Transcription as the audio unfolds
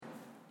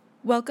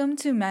Welcome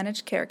to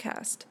Managed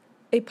Carecast,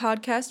 a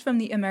podcast from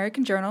the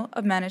American Journal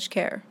of Managed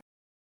Care.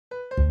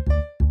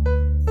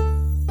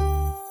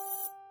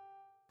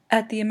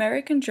 At the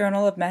American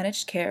Journal of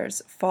Managed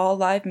Care's fall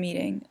live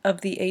meeting of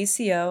the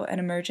ACO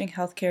and Emerging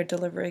Healthcare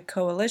Delivery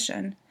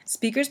Coalition,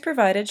 speakers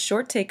provided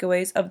short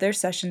takeaways of their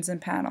sessions and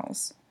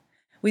panels.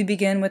 We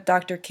begin with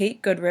Dr.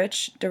 Kate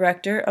Goodrich,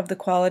 Director of the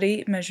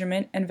Quality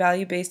Measurement and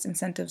Value-Based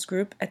Incentives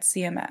Group at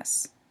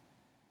CMS.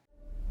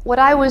 What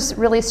I was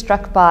really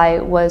struck by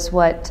was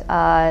what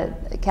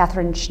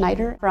Catherine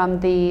Schneider from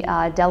the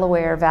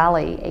Delaware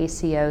Valley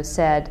ACO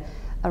said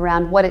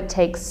around what it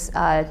takes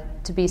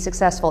to be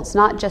successful. It's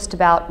not just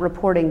about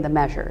reporting the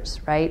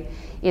measures, right?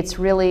 It's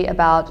really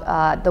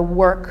about the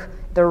work,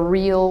 the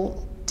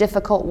real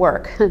difficult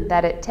work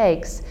that it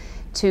takes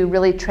to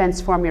really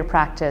transform your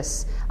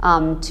practice,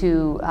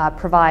 to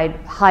provide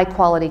high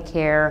quality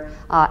care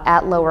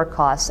at lower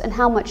costs, and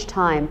how much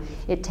time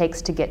it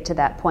takes to get to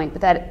that point.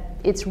 But that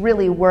it's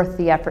really worth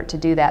the effort to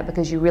do that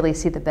because you really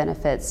see the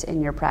benefits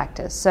in your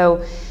practice.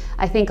 So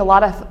I think a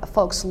lot of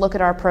folks look at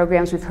our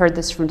programs, we've heard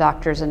this from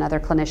doctors and other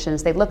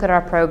clinicians, they look at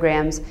our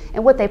programs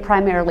and what they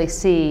primarily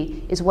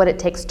see is what it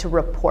takes to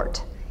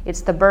report.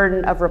 It's the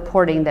burden of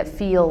reporting that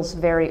feels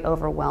very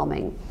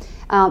overwhelming.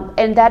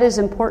 And that is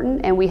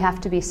important, and we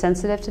have to be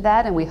sensitive to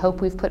that, and we hope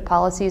we've put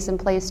policies in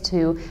place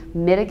to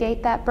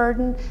mitigate that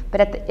burden. But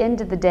at the end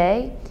of the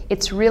day,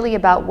 it's really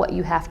about what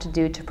you have to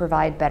do to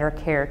provide better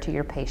care to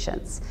your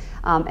patients.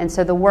 And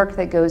so the work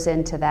that goes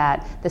into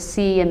that, the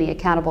C in the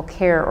Accountable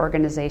Care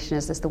Organization,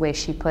 is the way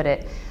she put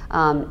it,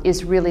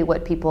 is really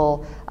what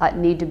people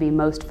need to be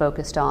most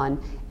focused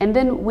on. And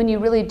then when you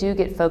really do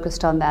get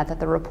focused on that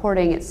the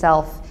reporting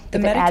itself,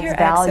 if it adds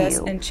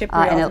value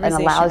and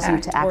allows you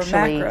to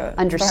actually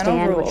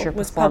understand what your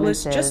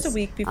performance is just a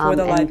week before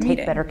the live and meeting.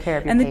 take better care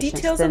of your and the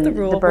patients, details of the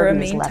rule were a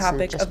main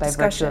topic of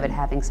discussion. Of it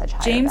having such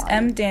higher James value.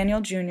 M.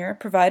 Daniel Jr.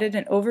 provided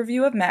an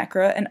overview of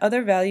MACRA and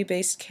other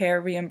value-based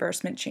care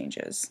reimbursement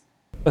changes.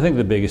 I think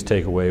the biggest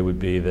takeaway would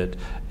be that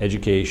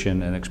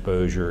education and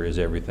exposure is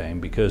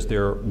everything because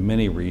there are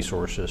many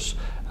resources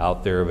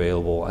out there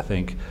available. I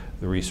think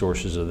the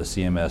resources of the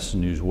CMS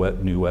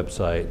new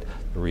website,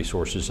 the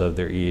resources of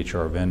their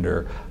EHR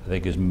vendor, I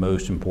think is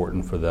most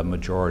important for the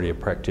majority of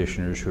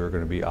practitioners who are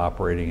going to be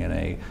operating in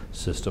a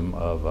system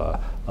of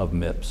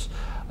MIPS.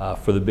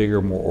 For the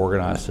bigger, more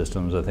organized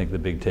systems, I think the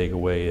big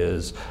takeaway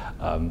is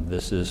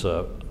this is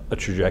a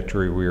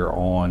trajectory we are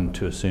on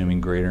to assuming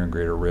greater and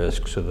greater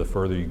risk, so the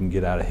further you can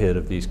get out ahead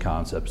of these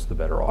concepts, the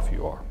better off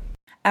you are.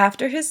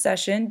 After his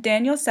session,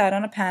 Daniel sat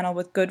on a panel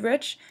with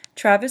Goodrich,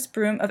 Travis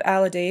Broom of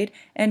Aledade,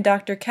 and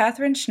Dr.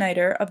 Catherine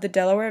Schneider of the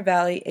Delaware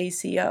Valley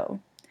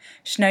ACO.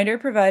 Schneider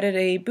provided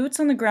a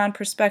boots-on-the-ground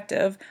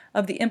perspective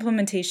of the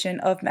implementation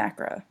of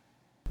MACRA.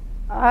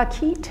 A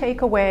key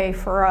takeaway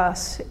for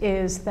us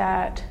is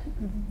that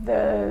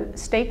the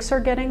stakes are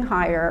getting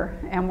higher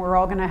and we're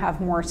all going to have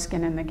more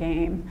skin in the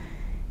game.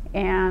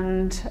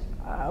 And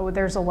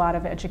there's a lot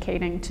of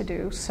educating to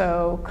do.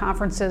 So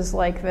conferences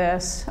like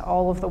this,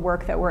 all of the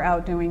work that we're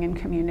out doing in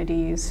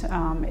communities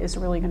is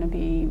really going to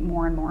be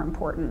more and more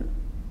important.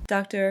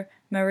 Dr.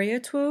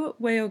 Marietwu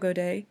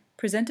Weyogode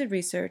presented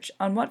research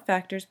on what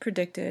factors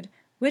predicted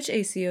which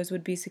ACOs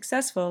would be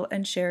successful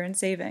and share in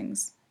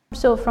savings.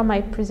 So from my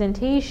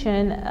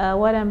presentation,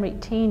 what I'm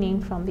retaining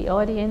from the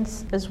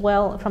audience as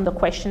well, from the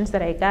questions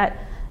that I got,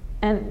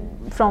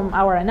 and from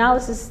our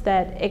analysis,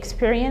 that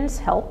experience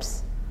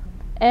helps.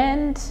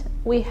 And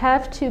we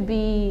have to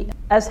be,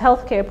 as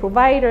healthcare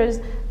providers,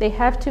 they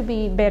have to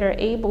be better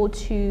able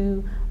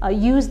to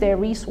use their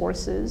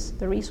resources,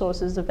 the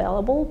resources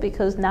available,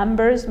 because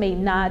numbers may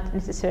not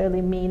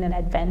necessarily mean an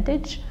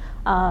advantage.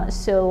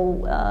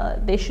 So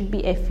there should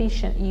be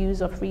efficient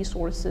use of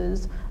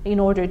resources in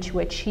order to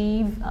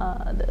achieve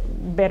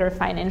better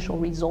financial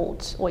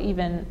results or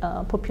even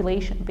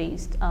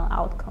population-based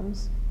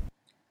outcomes.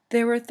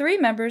 There were 3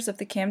 members of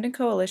the Camden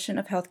Coalition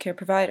of Healthcare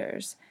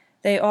Providers.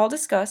 They all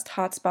discussed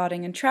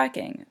hotspotting and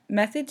tracking,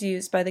 methods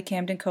used by the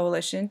Camden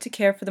Coalition to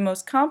care for the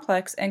most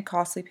complex and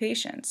costly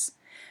patients.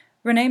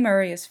 Renee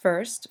Murray is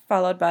first,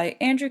 followed by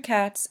Andrew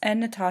Katz and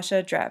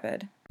Natasha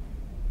Dravid.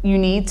 You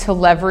need to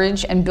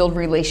leverage and build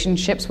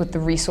relationships with the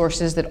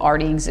resources that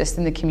already exist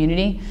in the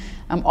community.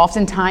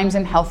 Oftentimes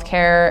in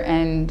healthcare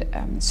and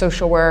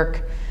social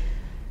work,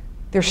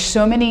 there's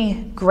so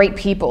many great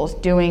people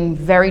doing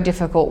very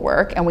difficult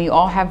work, and we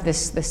all have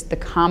the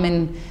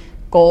common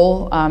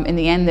goal in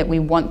the end that we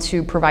want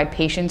to provide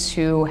patients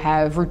who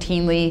have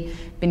routinely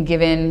been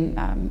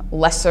given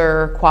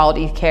lesser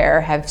quality care,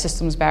 have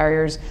systems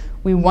barriers.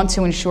 We want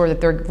to ensure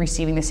that they're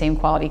receiving the same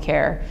quality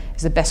care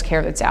as the best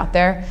care that's out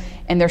there.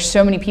 And there's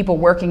so many people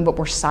working, but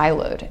we're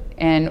siloed.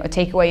 And a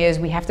takeaway is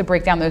we have to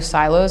break down those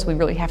silos. We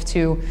really have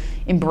to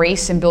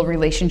embrace and build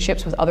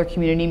relationships with other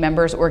community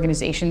members,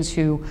 organizations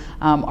who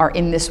are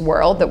in this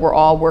world that we're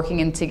all working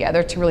in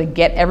together to really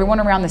get everyone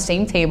around the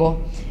same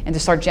table and to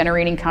start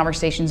generating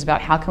conversations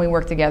about how can we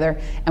work together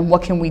and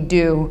what can we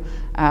do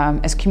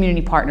as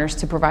community partners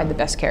to provide the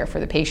best care for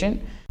the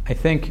patient. I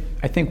think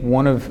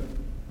one of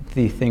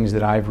the things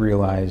that I've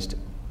realized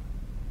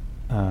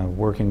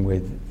working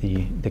with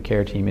the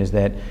care team is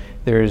that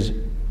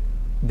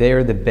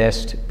they're the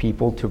best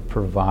people to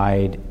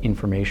provide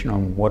information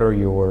on what are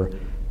your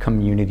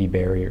community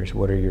barriers,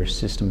 what are your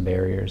system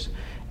barriers,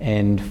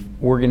 and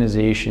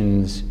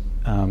organizations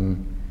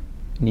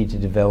need to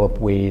develop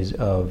ways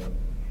of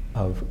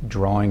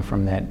drawing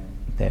from that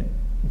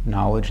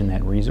knowledge and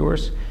that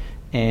resource,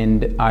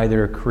 and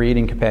either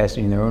creating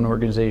capacity in their own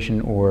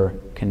organization or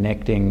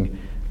connecting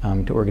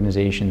to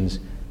organizations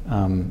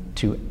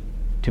to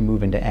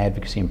move into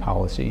advocacy and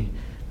policy,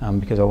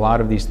 because a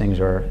lot of these things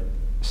are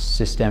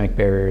systemic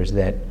barriers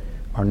that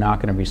are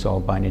not going to be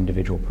solved by an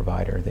individual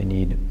provider. They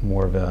need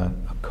more of a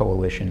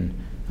coalition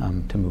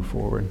to move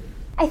forward.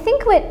 I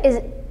think what is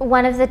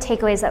one of the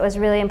takeaways that was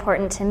really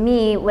important to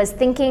me was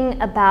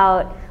thinking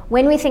about,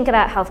 when we think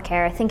about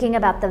healthcare, thinking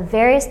about the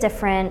various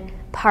different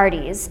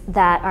parties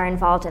that are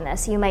involved in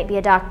this. You might be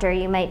a doctor,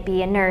 you might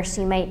be a nurse,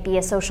 you might be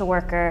a social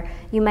worker,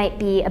 you might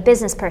be a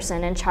business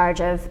person in charge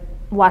of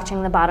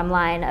watching the bottom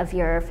line of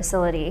your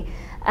facility.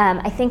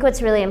 I think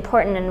what's really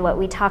important and what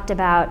we talked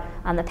about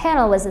on the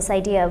panel was this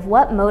idea of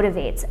what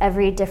motivates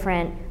every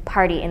different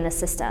party in the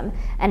system,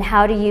 and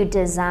how do you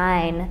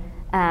design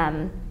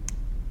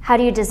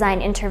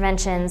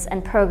interventions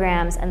and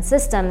programs and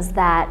systems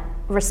that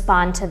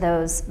respond to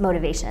those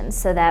motivations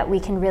so that we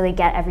can really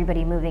get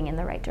everybody moving in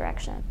the right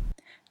direction.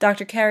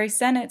 Dr. Carrie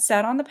Sennett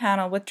sat on the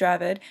panel with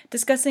Dravid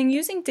discussing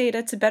using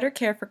data to better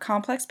care for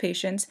complex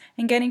patients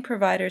and getting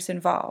providers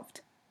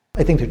involved.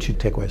 I think there are two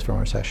takeaways from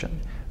our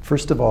session.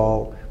 First of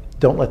all,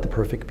 don't let the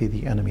perfect be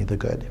the enemy of the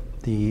good.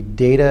 The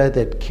data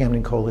that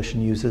Camden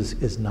Coalition uses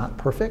is not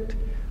perfect,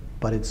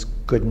 but it's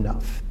good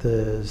enough.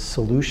 The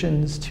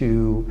solutions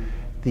to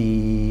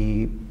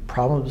the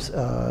problems,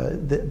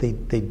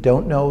 they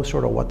don't know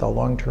sort of what the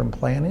long-term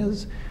plan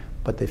is,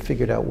 but they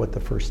figured out what the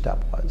first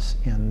step was,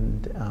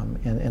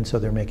 and so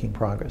they're making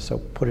progress. So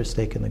put a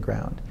stake in the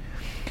ground.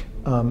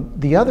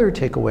 The other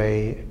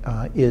takeaway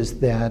is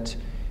that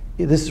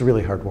this is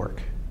really hard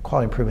work.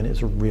 Quality improvement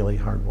is really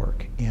hard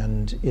work,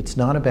 and it's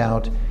not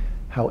about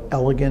how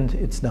elegant,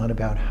 it's not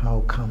about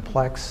how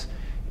complex,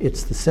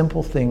 it's the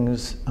simple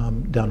things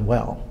done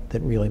well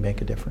that really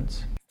make a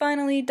difference.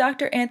 Finally,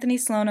 Dr. Anthony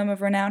Slonim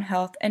of Renown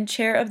Health and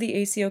chair of the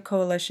ACO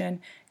Coalition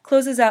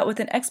closes out with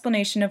an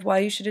explanation of why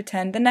you should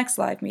attend the next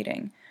live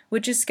meeting,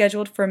 which is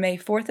scheduled for May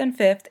 4th and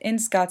 5th in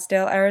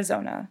Scottsdale,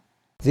 Arizona.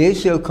 The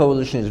ACO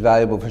Coalition is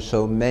valuable for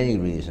so many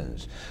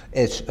reasons.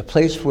 It's a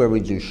place where we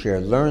do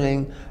shared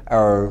learning.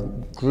 Our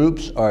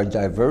groups are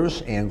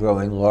diverse and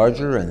growing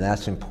larger, and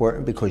that's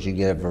important because you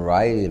get a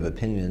variety of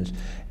opinions.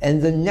 And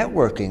the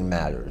networking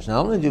matters.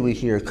 Not only do we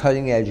hear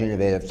cutting-edge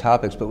innovative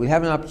topics, but we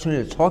have an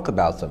opportunity to talk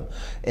about them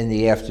in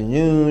the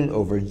afternoon,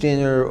 over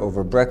dinner,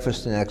 over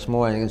breakfast the next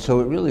morning. And so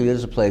it really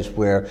is a place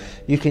where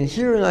you can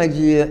hear an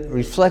idea,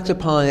 reflect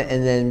upon it,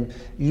 and then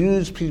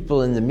use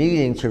people in the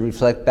meeting to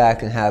reflect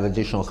back and have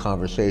additional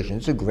conversation.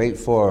 It's a great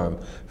forum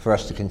for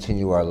us to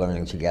continue our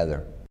learning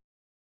together.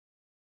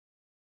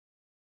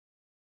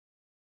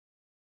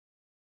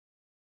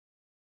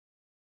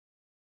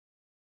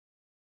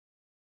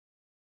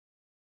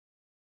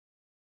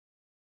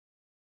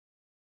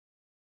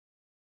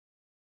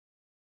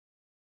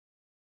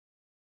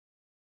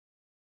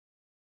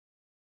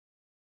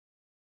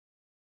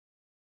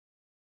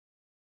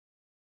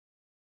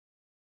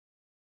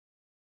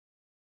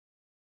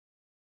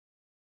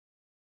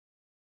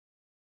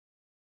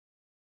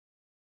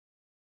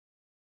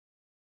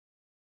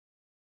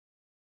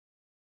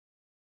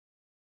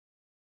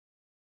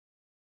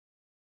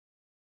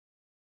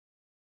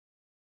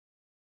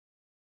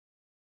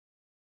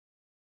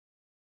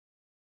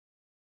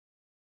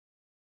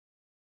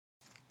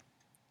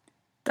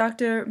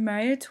 Dr.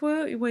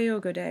 Marietwu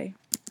Iwayogode.